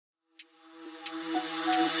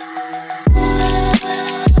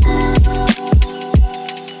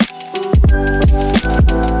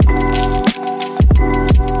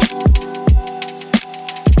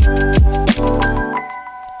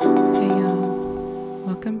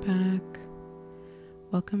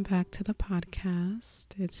welcome back to the podcast.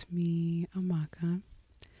 It's me, Amaka.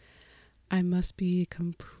 I must be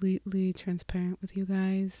completely transparent with you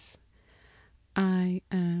guys. I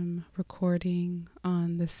am recording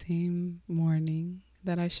on the same morning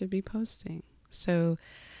that I should be posting. So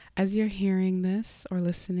as you're hearing this or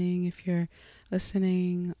listening, if you're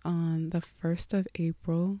listening on the 1st of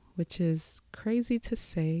April, which is crazy to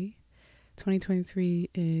say,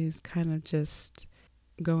 2023 is kind of just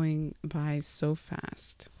going by so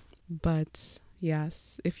fast. But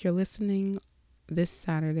yes, if you're listening this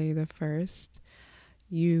Saturday the 1st,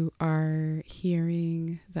 you are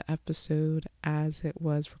hearing the episode as it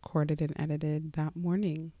was recorded and edited that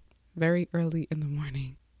morning, very early in the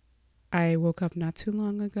morning. I woke up not too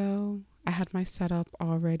long ago. I had my setup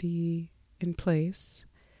already in place.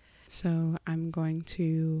 So I'm going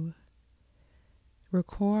to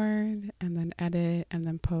record and then edit and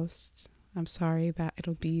then post. I'm sorry that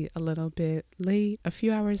it'll be a little bit late, a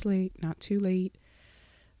few hours late, not too late,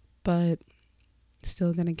 but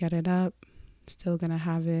still gonna get it up, still gonna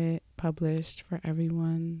have it published for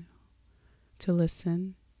everyone to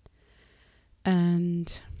listen. And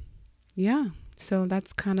yeah, so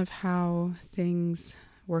that's kind of how things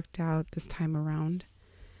worked out this time around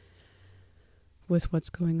with what's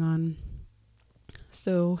going on.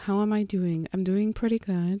 So how am I doing? I'm doing pretty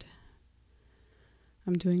good.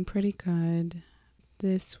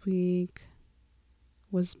 This week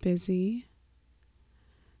was busy,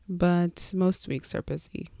 but most weeks are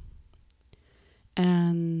busy.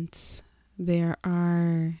 And there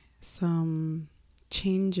are some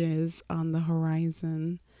changes on the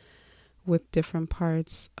horizon with different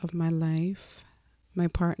parts of my life. My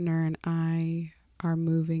partner and I are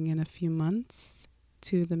moving in a few months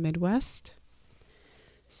to the Midwest.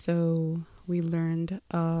 So we learned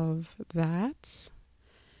of that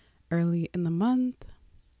early in the month,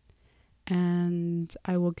 and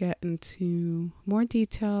I will get into more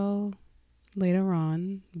detail later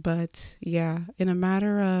on. But yeah, in a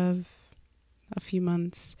matter of a few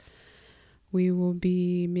months, we will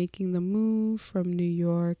be making the move from New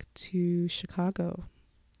York to Chicago,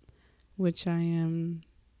 which I am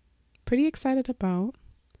pretty excited about.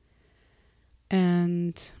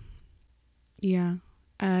 And yeah,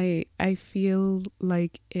 I feel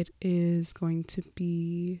like it is going to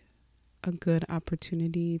be a good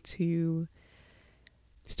opportunity to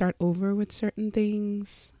start over with certain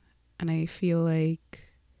things. And I feel like,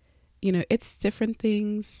 it's different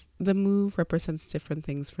things. The move represents different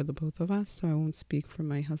things for the both of us. So I won't speak for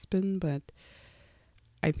my husband, but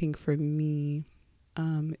I think for me,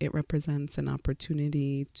 it represents an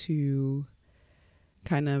opportunity to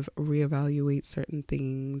kind of reevaluate certain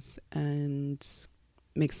things and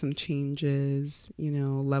make some changes,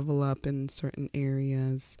 level up in certain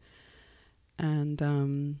areas. And,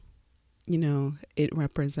 it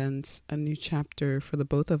represents a new chapter for the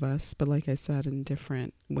both of us, but like I said, in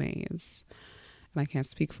different ways. And I can't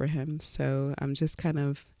speak for him. So I'm just kind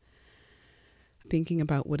of thinking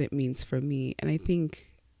about what it means for me. And I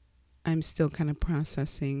think I'm still kind of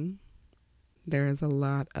processing. There is a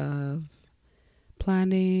lot of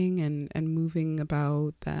planning and moving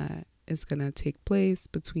about that is going to take place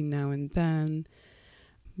between now and then.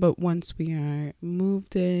 But once we are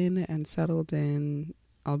moved in and settled in,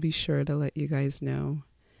 I'll be sure to let you guys know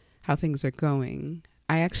how things are going.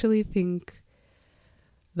 I actually think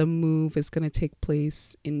the move is going to take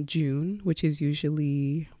place in June, which is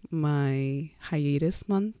usually my hiatus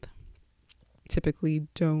month. Typically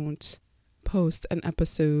don't post an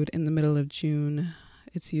episode in the middle of June.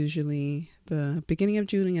 It's usually the beginning of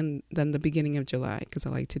June and then the beginning of July, because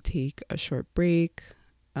I like to take a short break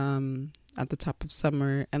at the top of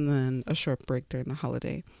summer and then a short break during the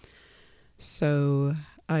holiday. So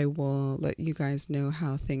I will let you guys know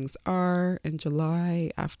how things are in July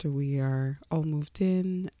after we are all moved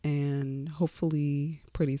in and hopefully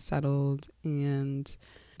pretty settled, and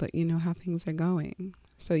let you know how things are going.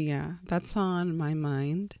 So yeah, that's on my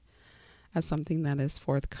mind as something that is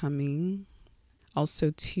forthcoming. Also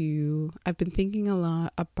too, I've been thinking a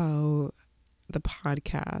lot about the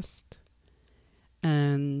podcast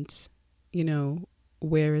and,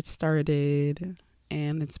 where it started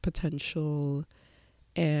and its potential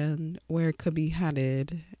and where it could be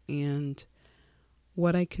headed and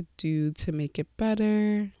what I could do to make it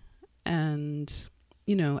better. And,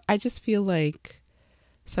 I just feel like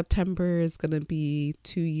September is going to be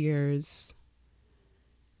 2 years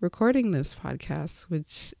recording this podcast,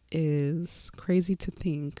 which is crazy to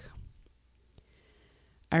think.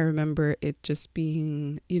 I remember it just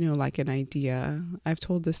being, like an idea. I've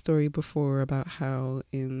told this story before about how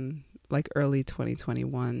in early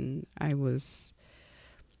 2021, I was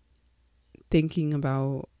thinking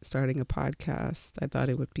about starting a podcast. I thought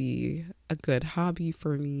it would be a good hobby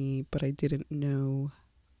for me, but I didn't know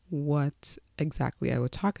what exactly I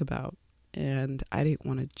would talk about. And I didn't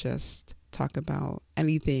want to just talk about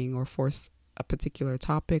anything or force a particular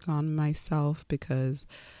topic on myself because,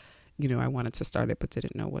 I wanted to start it but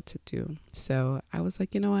didn't know what to do. So I was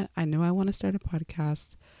like, you know what? I know I want to start a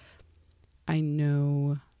podcast. I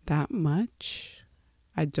know that much.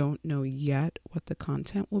 I don't know yet what the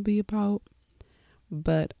content will be about,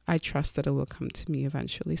 but I trust that it will come to me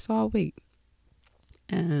eventually. So I'll wait.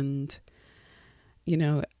 And,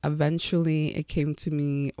 eventually it came to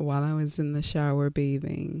me while I was in the shower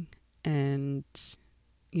bathing. And,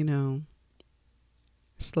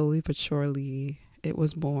 slowly but surely it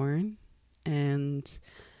was born. And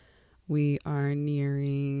we are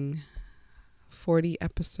nearing 40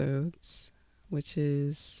 episodes, which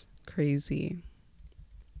is crazy.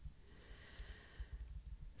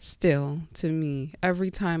 Still, to me, every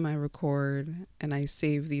time I record and I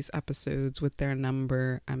save these episodes with their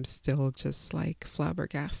number, I'm still just like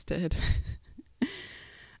flabbergasted.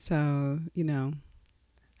 So,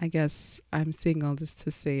 I guess I'm saying all this to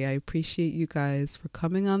say I appreciate you guys for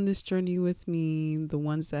coming on this journey with me. The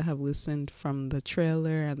ones that have listened from the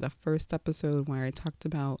trailer and the first episode where I talked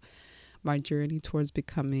about my journey towards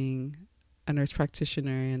becoming a nurse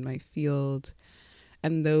practitioner in my field,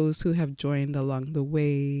 and those who have joined along the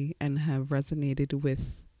way and have resonated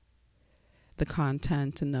with the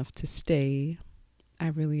content enough to stay. I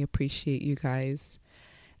really appreciate you guys.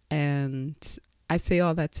 And I say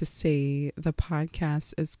all that to say the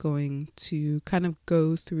podcast is going to kind of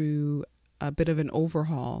go through a bit of an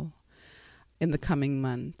overhaul in the coming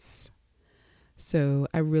months. So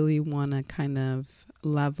I really want to kind of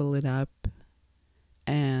level it up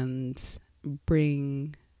and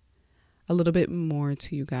bring a little bit more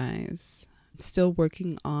to you guys. Still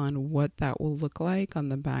working on what that will look like on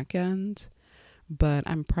the back end, but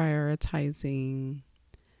I'm prioritizing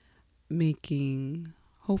making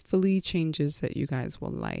hopefully changes that you guys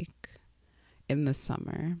will like in the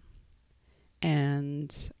summer.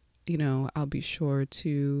 And, I'll be sure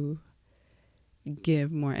to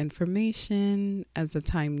give more information as the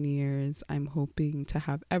time nears. I'm hoping to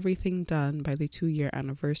have everything done by the 2-year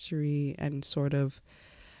anniversary and sort of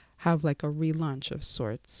have like a relaunch of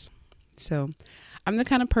sorts. So I'm the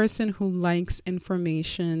kind of person who likes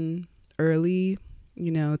information early,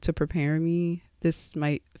 to prepare me. This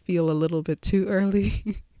might feel a little bit too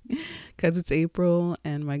early because it's April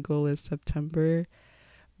and my goal is September.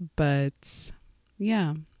 But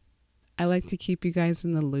yeah, I like to keep you guys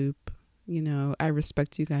in the loop. I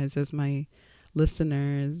respect you guys as my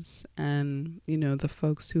listeners and, the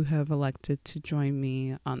folks who have elected to join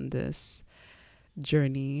me on this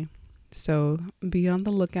journey. So be on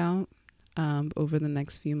the lookout. Over the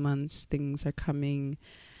next few months, things are coming,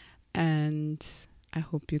 and I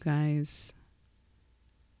hope you guys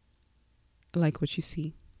like what you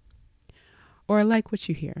see or like what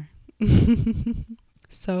you hear.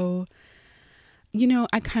 So,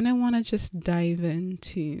 I kind of want to just dive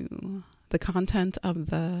into the content of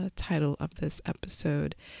the title of this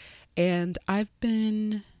episode. And I've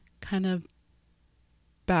been kind of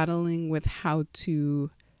battling with how to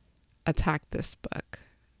attack this book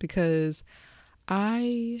because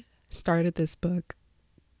I started this book.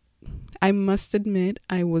 I must admit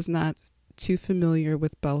I was not too familiar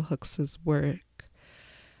with Bell Hooks' work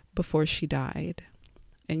before she died.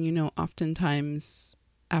 And oftentimes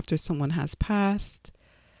after someone has passed,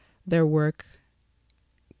 their work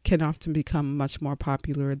can often become much more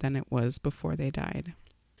popular than it was before they died.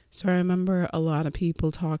 So I remember a lot of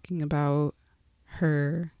people talking about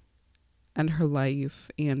her and her life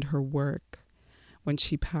and her work when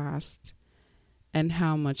she passed and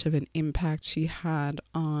how much of an impact she had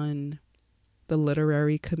on the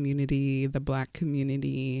literary community, the Black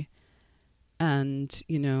community. And,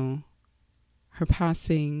 her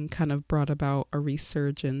passing kind of brought about a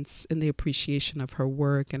resurgence in the appreciation of her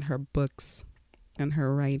work and her books and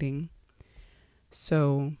her writing.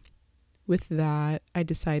 So with that, I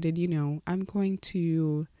decided, I'm going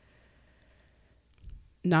to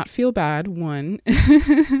not feel bad, one,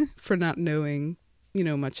 for not knowing,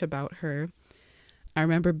 much about her. I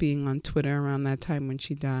remember being on Twitter around that time when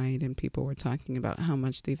she died and people were talking about how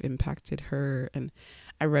much they've impacted her. And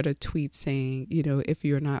I read a tweet saying, if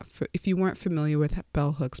you weren't familiar with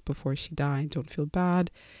Bell Hooks before she died, don't feel bad.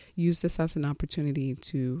 Use this as an opportunity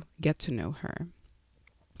to get to know her.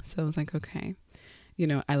 So I was like, okay,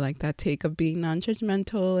 I like that take of being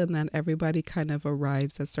non-judgmental and that everybody kind of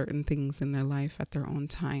arrives at certain things in their life at their own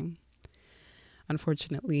time.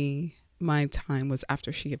 Unfortunately, my time was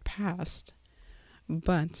after she had passed.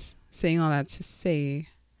 But, saying all that to say,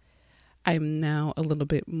 I'm now a little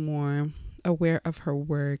bit more aware of her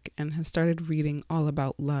work and have started reading all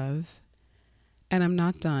about love. And I'm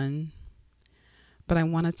not done, but I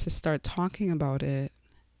wanted to start talking about it.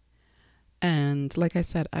 And like I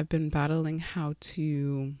said, I've been battling how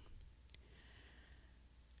to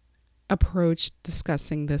approach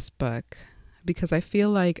discussing this book because I feel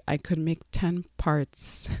like I could make 10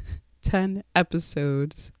 parts, 10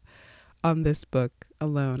 episodes on this book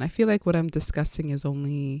alone. I feel like what I'm discussing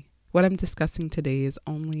today is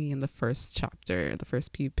only in the first chapter, the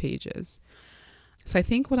first few pages. So I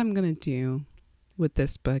think what I'm going to do with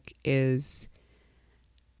this book is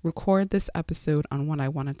record this episode on what I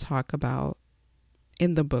want to talk about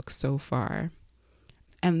in the book so far.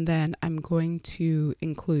 And then I'm going to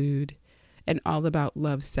include an all about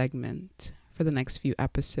love segment for the next few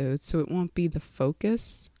episodes. So it won't be the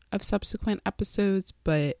focus of subsequent episodes,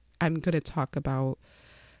 but I'm going to talk about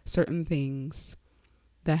certain things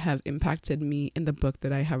that have impacted me in the book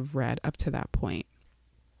that I have read up to that point.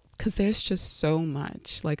 Because there's just so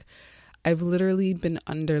much. Like, I've literally been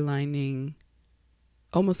underlining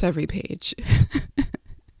almost every page.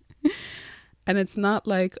 And it's not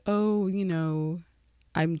like, oh,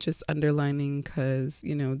 I'm just underlining because,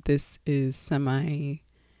 this is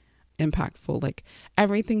semi-impactful. Like,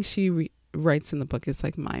 everything she writes in the book is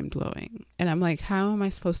like mind-blowing. And I'm like, how am I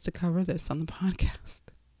supposed to cover this on the podcast?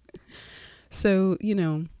 So,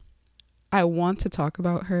 I want to talk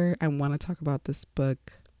about her. I want to talk about this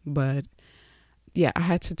book. But yeah, I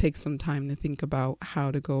had to take some time to think about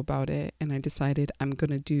how to go about it. And I decided I'm going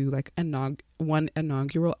to do like one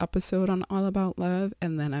inaugural episode on All About Love.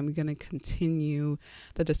 And then I'm going to continue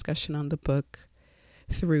the discussion on the book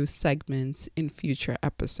through segments in future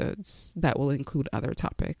episodes that will include other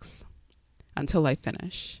topics until I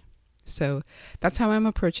finish. So that's how I'm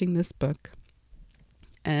approaching this book.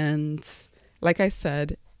 And like I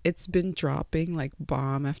said, it's been dropping like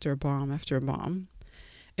bomb after bomb after bomb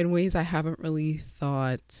in ways I haven't really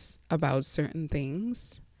thought about certain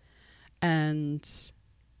things, and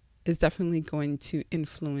is definitely going to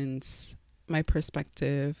influence my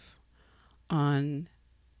perspective on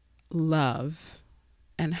love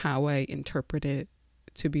and how I interpret it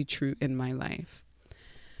to be true in my life.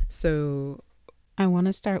 So I want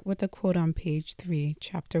to start with a quote on page 3,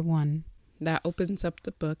 chapter 1. That opens up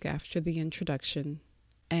the book after the introduction.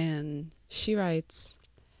 And she writes,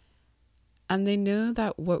 "And they know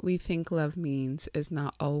that what we think love means is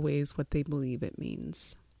not always what they believe it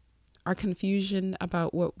means. Our confusion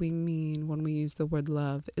about what we mean when we use the word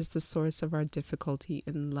love is the source of our difficulty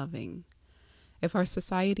in loving. If our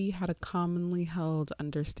society had a commonly held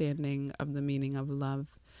understanding of the meaning of love,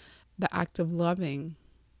 the act of loving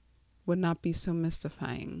would not be so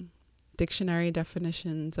mystifying. Dictionary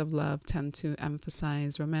definitions of love tend to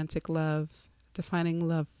emphasize romantic love, defining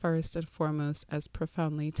love first and foremost as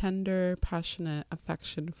profoundly tender, passionate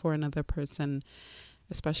affection for another person,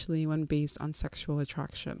 especially when based on sexual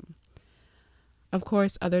attraction. Of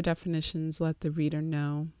course, other definitions let the reader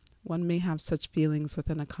know one may have such feelings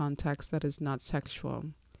within a context that is not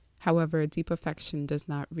sexual. However, deep affection does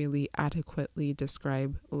not really adequately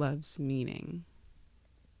describe love's meaning."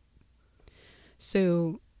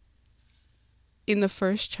 So, in the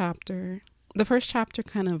first chapter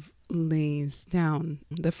kind of lays down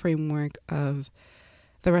the framework of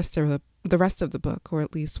the rest of the book, or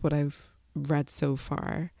at least what I've read so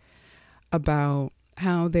far, about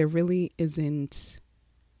how there really isn't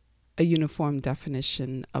a uniform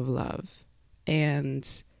definition of love.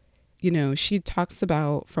 And, she talks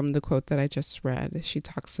about, from the quote that I just read, she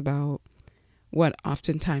talks about what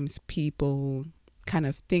oftentimes people kind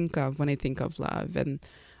of think of when they think of love, and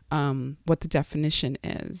what the definition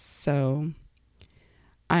is. So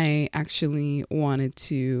I actually wanted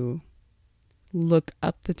to look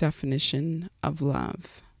up the definition of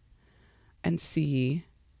love and see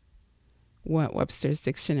what Webster's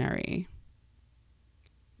dictionary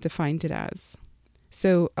defined it as.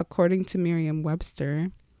 So according to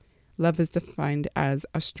Merriam-Webster, love is defined as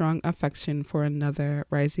a strong affection for another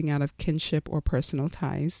rising out of kinship or personal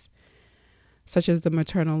ties, such as the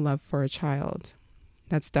maternal love for a child.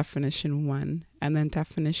 That's definition 1. And then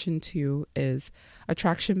definition 2 is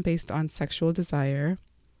attraction based on sexual desire,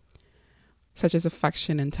 such as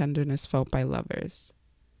affection and tenderness felt by lovers.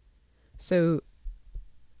 So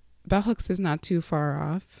Bell Hooks is not too far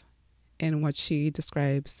off in what she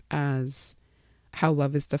describes as how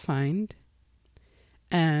love is defined.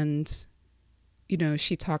 And,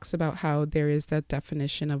 she talks about how there is that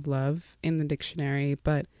definition of love in the dictionary,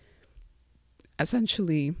 but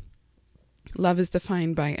essentially Love is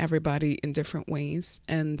defined by everybody in different ways,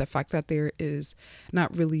 and the fact that there is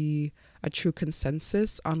not really a true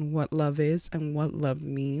consensus on what love is and what love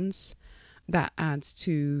means, that adds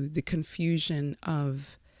to the confusion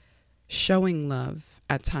of showing love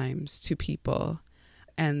at times to people,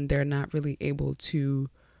 and they're not really able to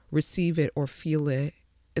receive it or feel it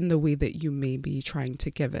in the way that you may be trying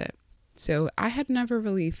to give it. So I had never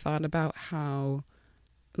really thought about how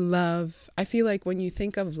love, I feel like when you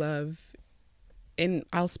think of love, and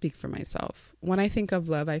I'll speak for myself. When I think of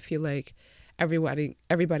love, I feel like everybody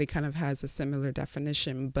kind of has a similar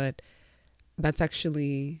definition, but that's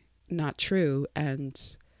actually not true. And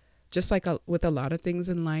just like with a lot of things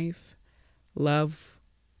in life, love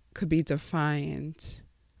could be defined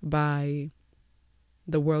by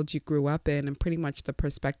the world you grew up in and pretty much the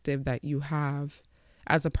perspective that you have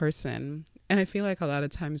as a person. And I feel like a lot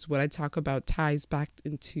of times what I talk about ties back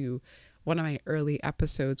into one of my early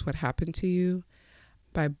episodes, What Happened to You,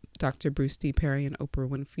 by Dr. Bruce D. Perry and Oprah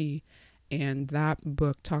Winfrey. And that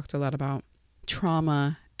book talked a lot about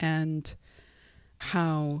trauma and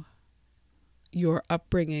how your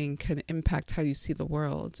upbringing can impact how you see the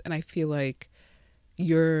world. And I feel like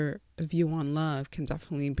your view on love can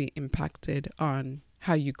definitely be impacted on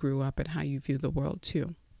how you grew up and how you view the world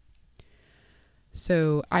too.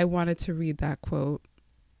 So I wanted to read that quote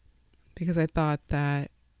because I thought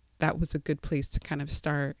that that was a good place to kind of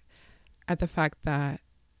start at the fact that,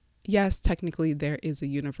 yes, technically there is a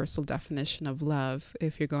universal definition of love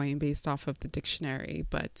if you're going based off of the dictionary,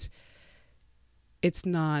 but it's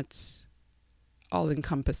not all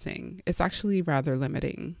encompassing. It's actually rather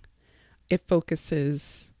limiting. It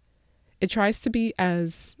tries to be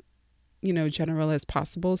as, general as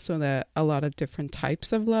possible so that a lot of different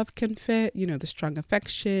types of love can fit, the strong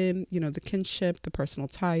affection, the kinship, the personal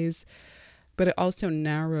ties, but it also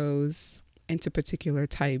narrows into particular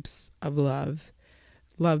types of love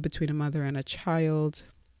between a mother and a child,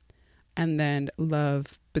 and then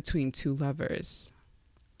love between two lovers,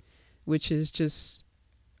 which is just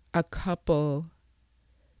a couple,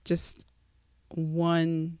 just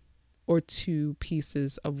one or two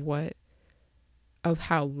pieces of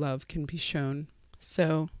how love can be shown.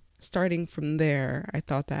 So starting from there, I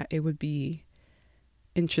thought that it would be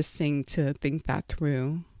interesting to think that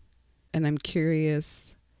through. And I'm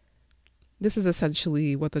curious, this is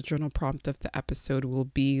essentially what the journal prompt of the episode will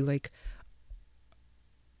be. Like,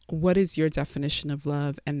 what is your definition of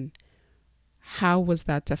love and how was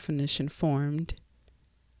that definition formed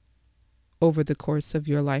over the course of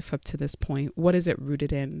your life up to this point? What is it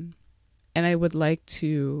rooted in? And I would like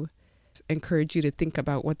to encourage you to think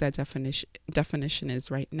about what that definition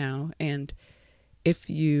is right now. And if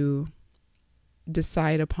you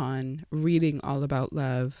decide upon reading all about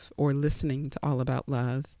love or listening to all about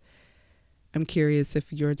love, I'm curious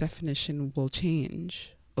if your definition will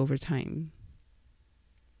change over time.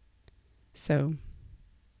 So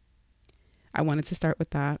I wanted to start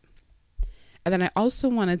with that. And then I also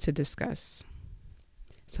wanted to discuss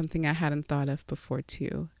something I hadn't thought of before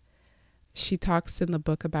too. She talks in the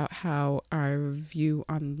book about how our view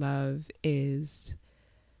on love is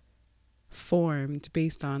formed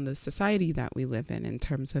based on the society that we live in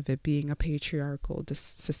terms of it being a patriarchal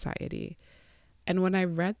society. And when I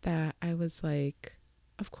read that, I was like,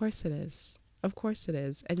 of course it is. Of course it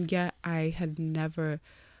is. And yet I had never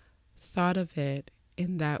thought of it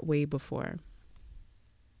in that way before.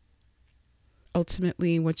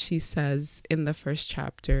 Ultimately, what she says in the first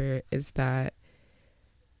chapter is that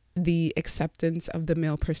the acceptance of the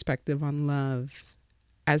male perspective on love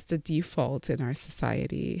as the default in our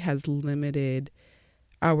society has limited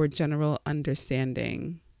our general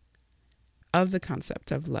understanding of the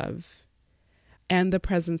concept of love. And the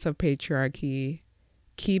presence of patriarchy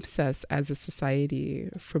keeps us as a society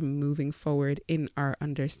from moving forward in our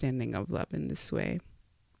understanding of love in this way.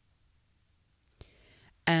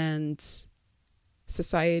 And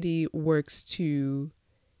society works to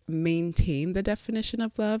maintain the definition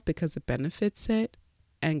of love because it benefits it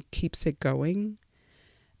and keeps it going.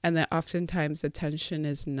 And that oftentimes attention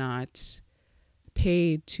is not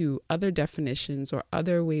paid to other definitions or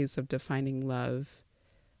other ways of defining love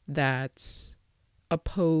that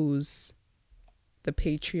oppose the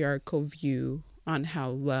patriarchal view on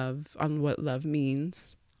what love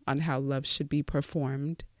means, on how love should be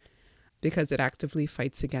performed, because it actively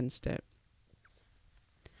fights against it.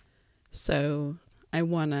 So I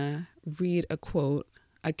want to read a quote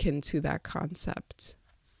akin to that concept.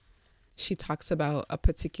 She talks about a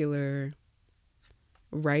particular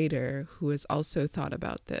writer who has also thought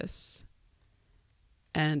about this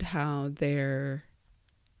and how their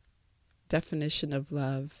definition of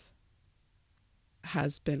love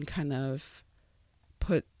has been kind of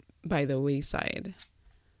put by the wayside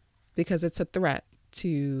because it's a threat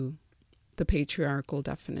to the patriarchal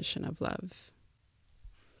definition of love.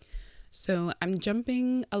 So I'm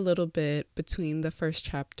jumping a little bit between the first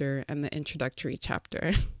chapter and the introductory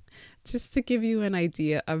chapter just to give you an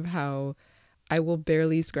idea of how I will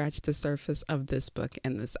barely scratch the surface of this book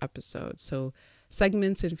in this episode. So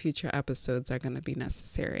segments in future episodes are going to be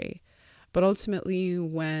necessary. But ultimately,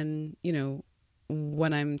 when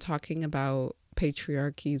I'm talking about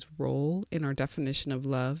patriarchy's role in our definition of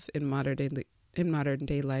love in modern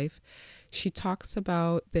day life, she talks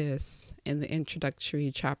about this in the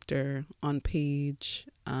introductory chapter on page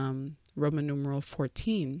Roman numeral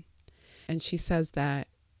 14. And she says that,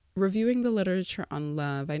 reviewing the literature on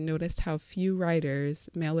love, I noticed how few writers,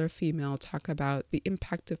 male or female, talk about the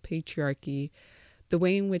impact of patriarchy, the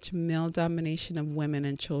way in which male domination of women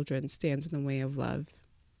and children stands in the way of love.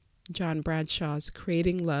 John Bradshaw's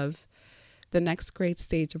Creating Love, The Next Great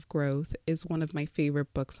Stage of Growth, is one of my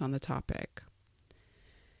favorite books on the topic.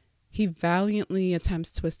 He valiantly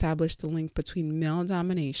attempts to establish the link between male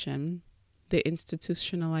domination, the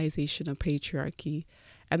institutionalization of patriarchy,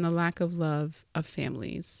 and the lack of love of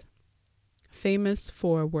families. Famous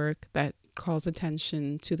for work that calls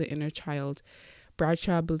attention to the inner child,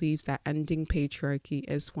 Bradshaw believes that ending patriarchy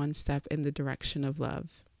is one step in the direction of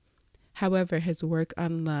love. However, his work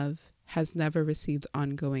on love has never received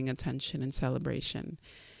ongoing attention and celebration.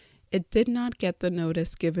 It did not get the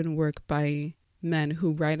notice given work by men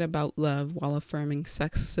who write about love while affirming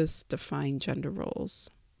sexist-defined gender roles.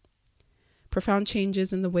 Profound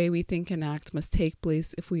changes in the way we think and act must take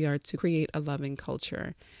place if we are to create a loving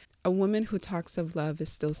culture. A woman who talks of love is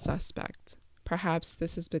still suspect. Perhaps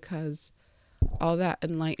this is because all that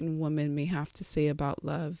enlightened women may have to say about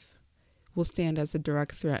love will stand as a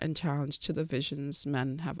direct threat and challenge to the visions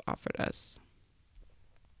men have offered us.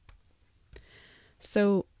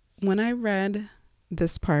 So when I read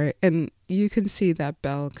this part, and you can see that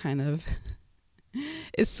Belle kind of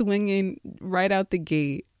is swinging right out the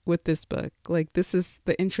gate with this book. Like, this is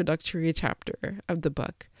the introductory chapter of the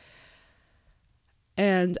book.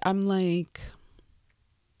 And I'm like,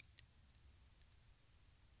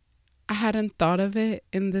 I hadn't thought of it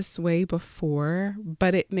in this way before,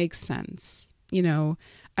 but it makes sense.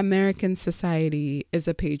 American society is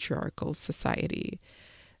a patriarchal society.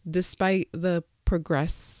 Despite the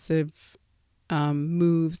progressive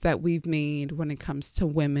moves that we've made when it comes to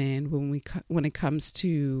women, when it comes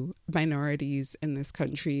to minorities in this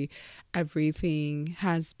country, everything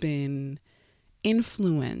has been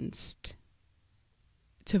influenced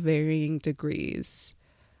to varying degrees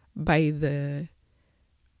by the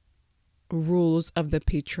rules of the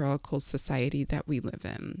patriarchal society that we live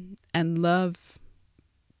in. And love,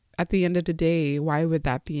 at the end of the day, why would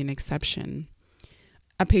that be an exception?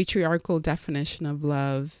 A patriarchal definition of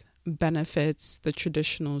love benefits the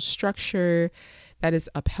traditional structure that is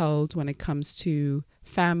upheld when it comes to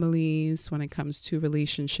families, when it comes to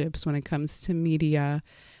relationships, when it comes to media.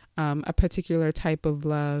 A particular type of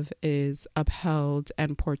love is upheld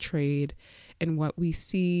and portrayed in what we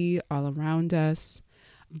see all around us.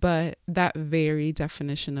 But that very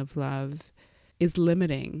definition of love is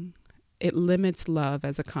limiting. It limits love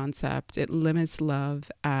as a concept. It limits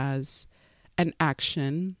love as an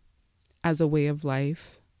action, as a way of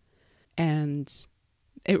life. And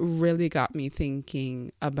it really got me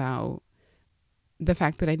thinking about the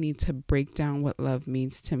fact that I need to break down what love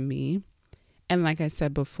means to me. And like I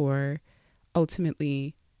said before,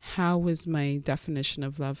 ultimately, how was my definition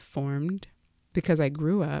of love formed? Because I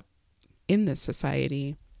grew up in this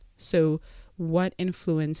society. So what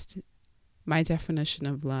influenced my definition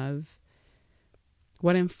of love?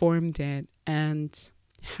 What informed it? And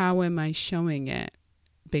how am I showing it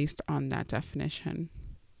based on that definition?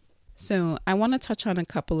 So I want to touch on a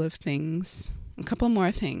couple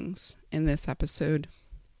more things in this episode.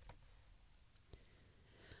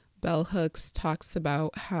 Bell Hooks talks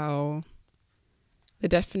about how the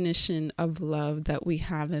definition of love that we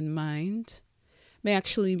have in mind may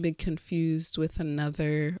actually be confused with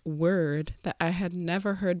another word that I had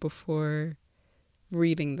never heard before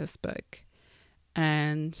reading this book.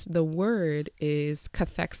 And the word is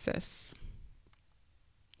cathexis.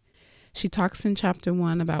 She talks in chapter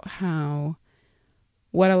 1 about how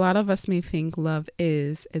what a lot of us may think love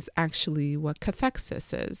is actually what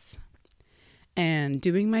cathexis is. And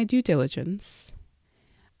doing my due diligence,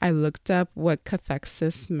 I looked up what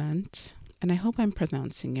cathexis meant, and I hope I'm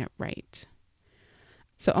pronouncing it right.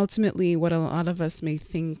 So ultimately, what a lot of us may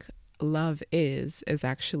think love is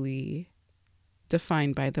actually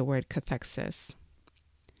defined by the word cathexis.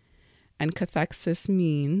 And cathexis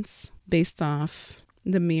means, based off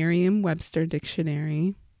the Merriam-Webster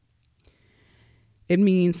dictionary, it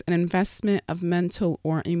means an investment of mental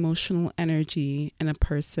or emotional energy in a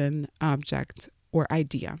person, object, or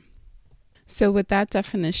idea. So with that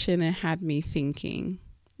definition, it had me thinking,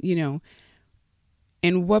 in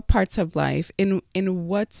what parts of life, in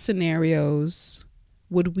what scenarios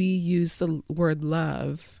would we use the word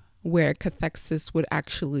love where cathexis would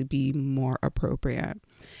actually be more appropriate?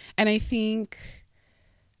 And I think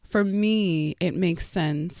for me, it makes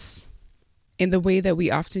sense in the way that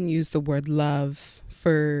we often use the word love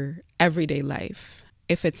for everyday life.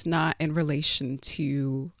 If it's not in relation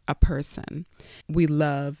to a person, we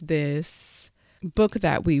love this book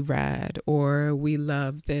that we read, or we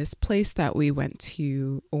love this place that we went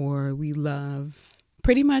to, or we love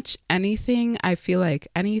pretty much anything. I feel like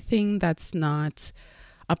anything that's not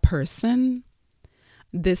a person,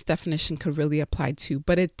 this definition could really apply to,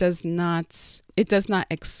 but it does not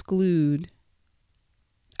exclude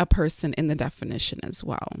a person in the definition as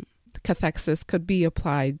well. Cathexis could be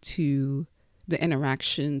applied to the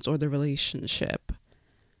interactions or the relationship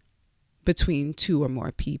between two or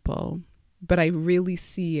more people. But I really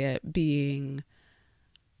see it being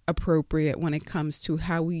appropriate when it comes to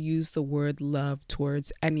how we use the word love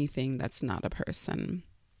towards anything that's not a person.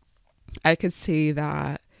 I could say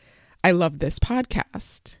that I love this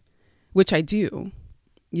podcast, which I do.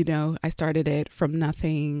 I started it from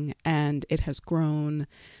nothing and it has grown,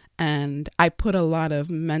 and I put a lot of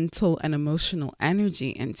mental and emotional energy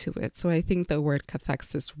into it. So I think the word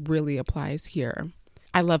cathexis really applies here.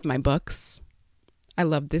 I love my books. I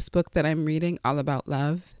love this book that I'm reading, all about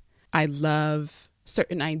love. I love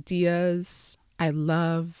certain ideas. I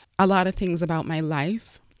love a lot of things about my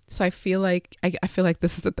life. So I feel like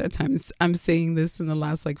this is the third time I'm saying this in the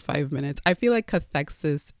last 5 minutes. I feel like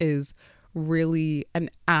cathexis is really an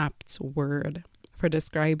apt word for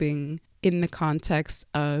describing, in the context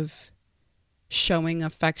of showing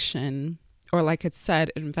affection, or like it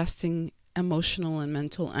said, investing emotional and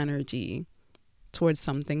mental energy towards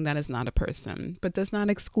something that is not a person, but does not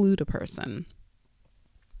exclude a person.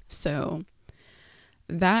 So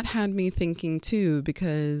that had me thinking too,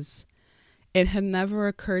 because it had never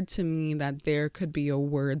occurred to me that there could be a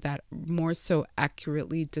word that more so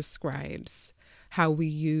accurately describes how we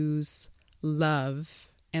use love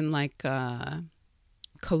in a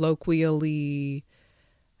colloquially,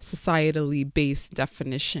 societally based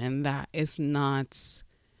definition that is not,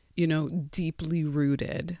 deeply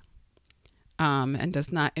rooted, and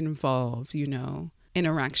does not involve,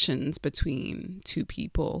 interactions between two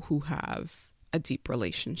people who have a deep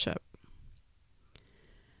relationship.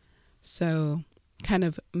 So kind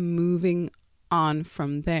of moving on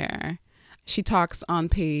from there, she talks on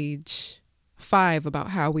page 5 about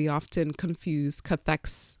how we often confuse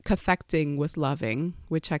cathecting with loving,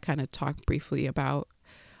 which I kind of talked briefly about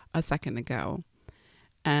a second ago.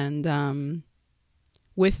 And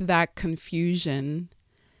with that confusion,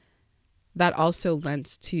 that also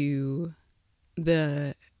lends to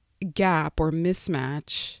the gap or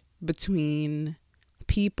mismatch between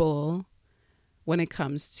people when it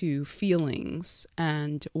comes to feelings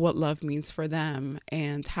and what love means for them,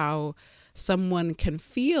 and how someone can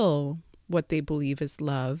feel what they believe is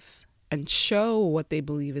love and show what they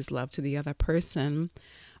believe is love to the other person,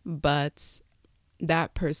 but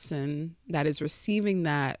that person that is receiving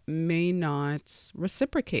that may not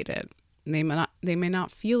reciprocate it. They may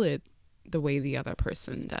not feel it the way the other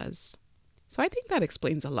person does. So I think that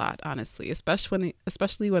explains a lot, honestly,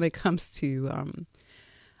 especially when it comes to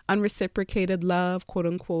unreciprocated love, quote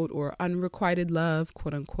unquote, or unrequited love,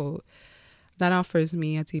 quote unquote. That offers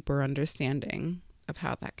me a deeper understanding of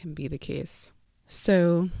how that can be the case.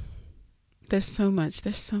 So there's so much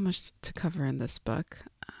to cover in this book,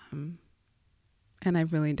 and I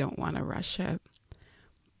really don't want to rush it.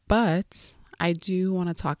 But I do want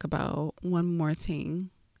to talk about one more thing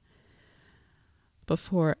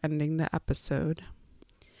before ending the episode.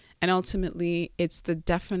 And ultimately, it's the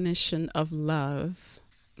definition of love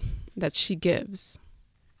that she gives.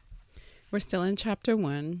 We're still in chapter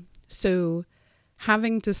 1. So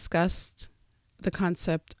having discussed the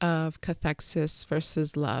concept of cathexis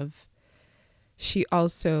versus love, she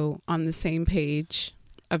also, on the same page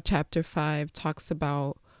of chapter 5, talks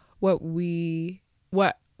about what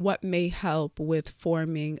may help with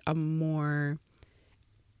forming a more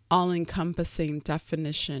all-encompassing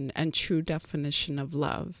definition and true definition of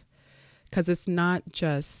love. Because it's not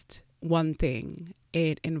just one thing.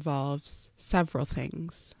 It involves several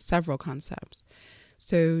things, several concepts.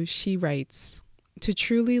 So she writes, to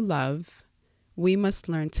truly love, we must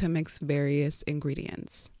learn to mix various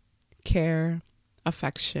ingredients: care,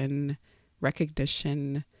 affection,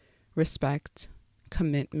 recognition, respect,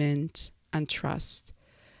 commitment, and trust,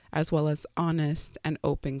 as well as honest and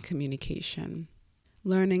open communication.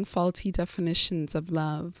 Learning faulty definitions of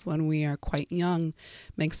love when we are quite young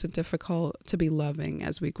makes it difficult to be loving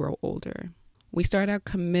as we grow older. We start out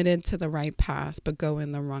committed to the right path, but go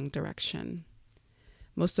in the wrong direction.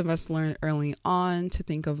 Most of us learn early on to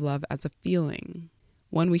think of love as a feeling.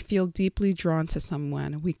 When we feel deeply drawn to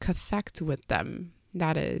someone, we connect with them.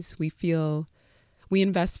 That is, we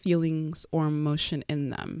invest feelings or emotion in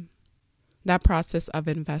them. That process of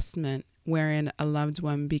investment, wherein a loved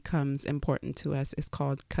one becomes important to us, is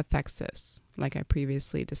called cathexis, like I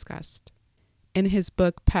previously discussed. In his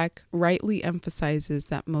book, Peck rightly emphasizes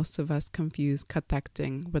that most of us confuse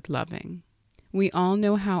cathecting with loving. We all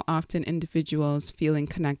know how often individuals feeling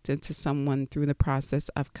connected to someone through the process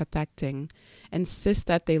of cathecting insist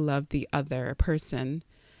that they love the other person,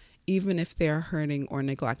 even if they are hurting or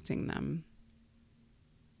neglecting them.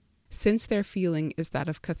 Since their feeling is that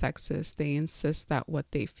of cathexis, they insist that what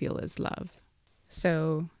they feel is love.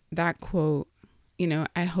 So that quote,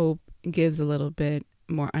 I hope gives a little bit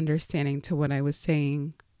more understanding to what I was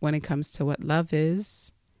saying when it comes to what love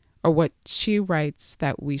is, or what she writes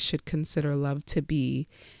that we should consider love to be,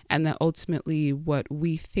 and that ultimately what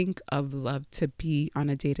we think of love to be on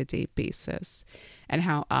a day-to-day basis, and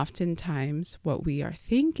how oftentimes what we are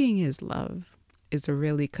thinking is love is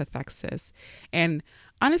really cathexis. And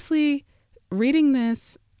honestly, reading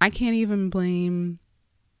this, I can't even blame,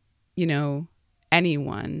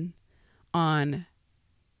 anyone on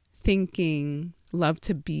thinking love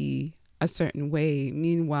to be a certain way.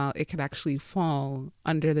 Meanwhile, it could actually fall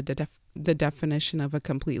under the definition of a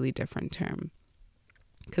completely different term.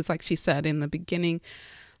 Because like she said in the beginning,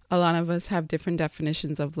 a lot of us have different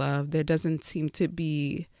definitions of love. There doesn't seem to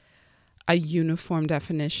be a uniform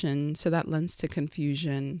definition, so that lends to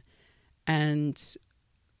confusion. And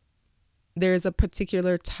there's a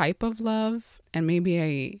particular type of love, and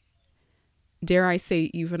maybe dare I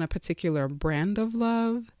say even a particular brand of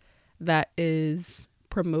love that is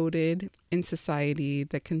promoted in society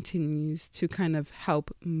that continues to kind of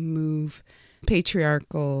help move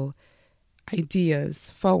patriarchal ideas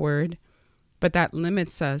forward, but that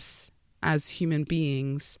limits us as human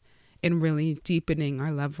beings in really deepening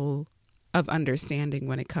our level of understanding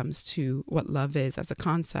when it comes to what love is as a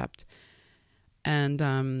concept.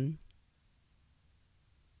 And,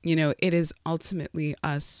 it is ultimately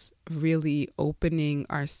us really opening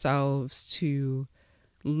ourselves to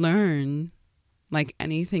learn, like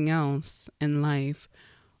anything else in life,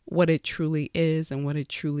 what it truly is and what it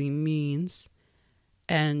truly means,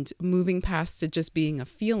 and moving past it just being a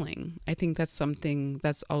feeling. I think that's something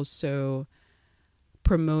that's also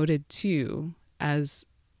promoted too as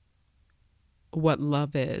what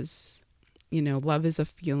love is. Love is a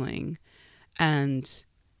feeling. And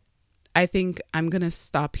I think I'm going to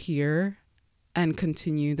stop here and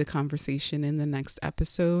continue the conversation in the next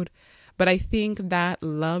episode. But I think that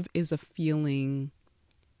love is a feeling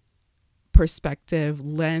perspective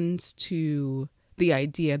lends to the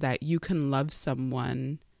idea that you can love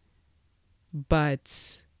someone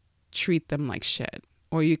but treat them like shit,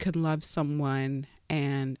 or you can love someone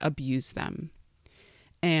and abuse them.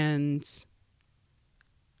 And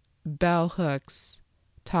Bell Hooks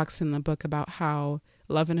talks in the book about how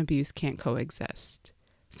love and abuse can't coexist.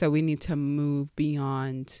 So we need to move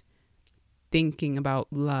beyond thinking about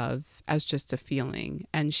love as just a feeling.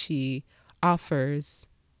 And she offers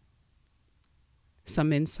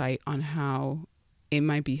some insight on how it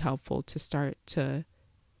might be helpful to start to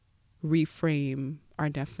reframe our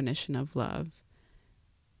definition of love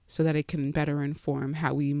so that it can better inform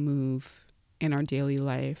how we move in our daily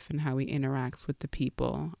life and how we interact with the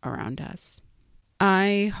people around us.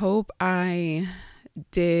 I hope I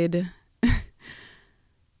did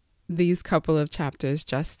these couple of chapters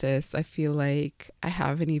justice. I feel like I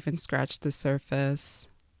haven't even scratched the surface.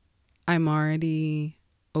 I'm already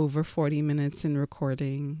over 40 minutes in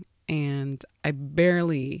recording, and I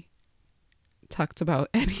barely talked about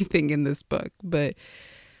anything in this book, but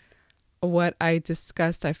what I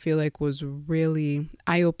discussed, I feel like, was really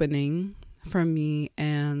eye-opening for me.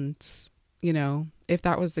 And, if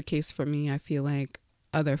that was the case for me, I feel like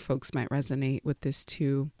other folks might resonate with this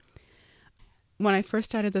too. When I first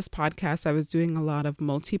started this podcast, I was doing a lot of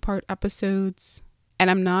multi-part episodes, and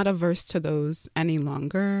I'm not averse to those any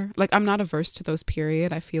longer. Like, I'm not averse to those,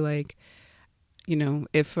 period. I feel like,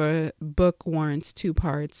 if a book warrants 2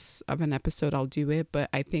 parts of an episode, I'll do it. But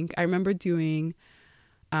I think I remember doing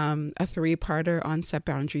a 3-parter on Set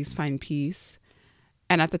Boundaries, Find Peace.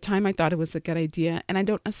 And at the time, I thought it was a good idea. And I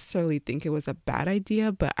don't necessarily think it was a bad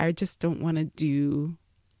idea, but I just don't want to do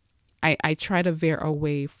I try to veer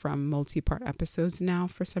away from multi-part episodes now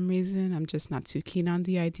for some reason. I'm just not too keen on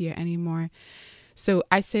the idea anymore. So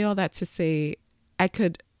I say all that to say I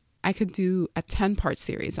could do a 10-part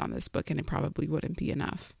series on this book and it probably wouldn't be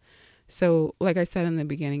enough. So like I said in the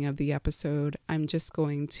beginning of the episode, I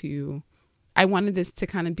wanted this to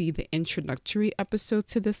kind of be the introductory episode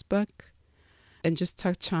to this book and just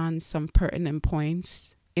touch on some pertinent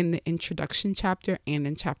points in the introduction chapter and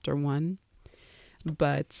in chapter 1.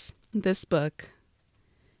 But this book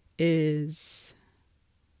is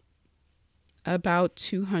about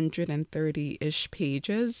 230-ish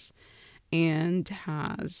pages and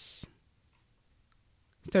has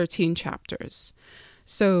 13 chapters.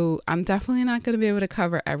 So I'm definitely not going to be able to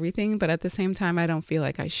cover everything, but at the same time, I don't feel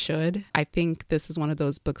like I should. I think this is one of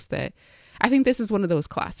those books I think this is one of those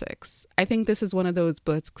classics. I think this is one of those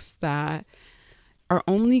books that are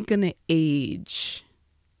only going to age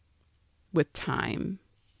with time,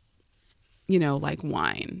 like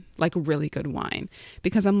wine, like really good wine,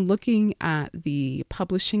 because I'm looking at the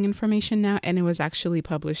publishing information now, and it was actually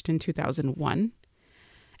published in 2001,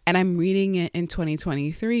 and I'm reading it in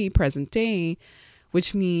 2023, present day,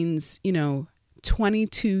 which means,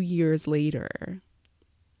 22 years later,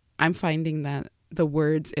 I'm finding that the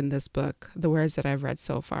words in this book, the words that I've read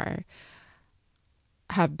so far,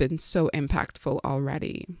 have been so impactful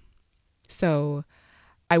already. So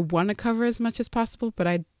I want to cover as much as possible, but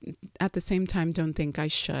I, at the same time, don't think I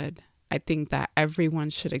should. I think that everyone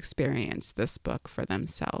should experience this book for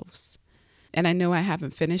themselves. And I know I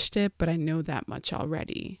haven't finished it, but I know that much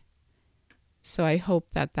already. So I hope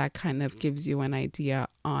that kind of gives you an idea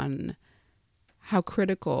on how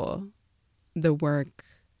critical the work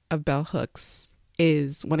of Bell Hooks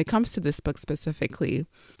is when it comes to this book specifically.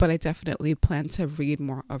 But I definitely plan to read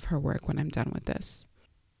more of her work when I'm done with this.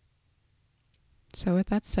 So with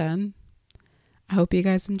that said, I hope you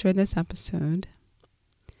guys enjoyed this episode.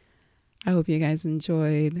 I hope you guys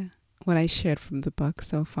enjoyed what I shared from the book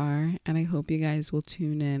so far. And I hope you guys will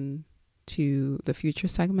tune in to the future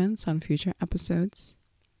segments on future episodes.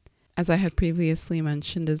 As I had previously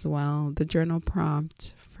mentioned as well, the journal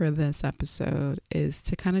prompt for this episode is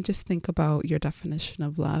to kind of just think about your definition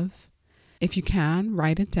of love. If you can,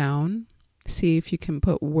 write it down. See if you can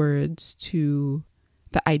put words to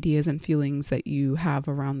the ideas and feelings that you have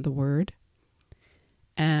around the word.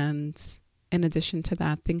 And in addition to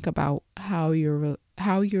that, think about how your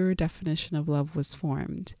definition of love was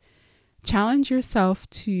formed. Challenge yourself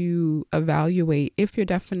to evaluate if your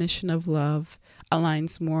definition of love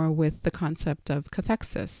aligns more with the concept of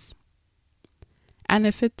cathexis. And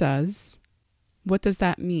if it does, what does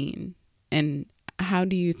that mean? And how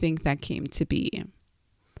do you think that came to be?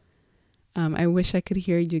 I wish I could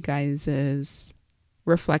hear you guys'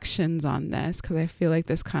 reflections on this, because I feel like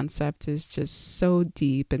this concept is just so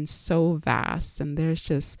deep and so vast, and there's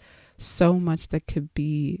just so much that could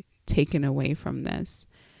be taken away from this.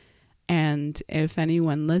 And if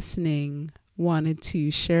anyone listening wanted to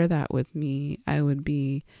share that with me, I would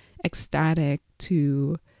be ecstatic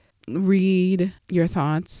to read your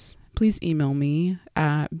thoughts. Please email me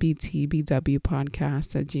at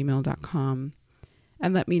btbwpodcast@gmail.com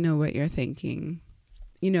and let me know what you're thinking.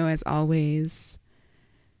 As always,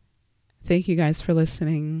 thank you guys for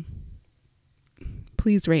listening.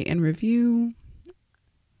 Please rate and review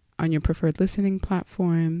on your preferred listening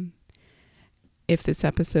platform. If this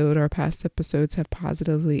episode or past episodes have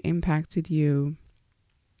positively impacted you,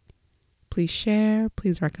 please share,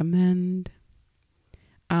 please recommend.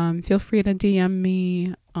 Feel free to DM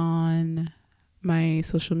me on my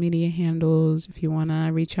social media handles if you want to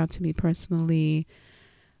reach out to me personally.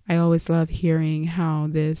 I always love hearing how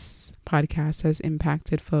this podcast has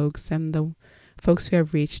impacted folks, and the folks who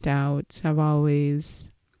have reached out have always,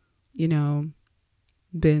 been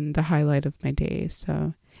the highlight of my day.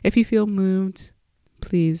 So if you feel moved,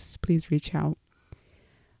 please reach out.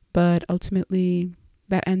 But ultimately,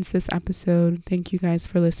 that ends this episode. Thank you guys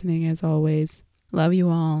for listening as always. Love you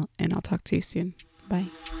all, and I'll talk to you soon. Bye.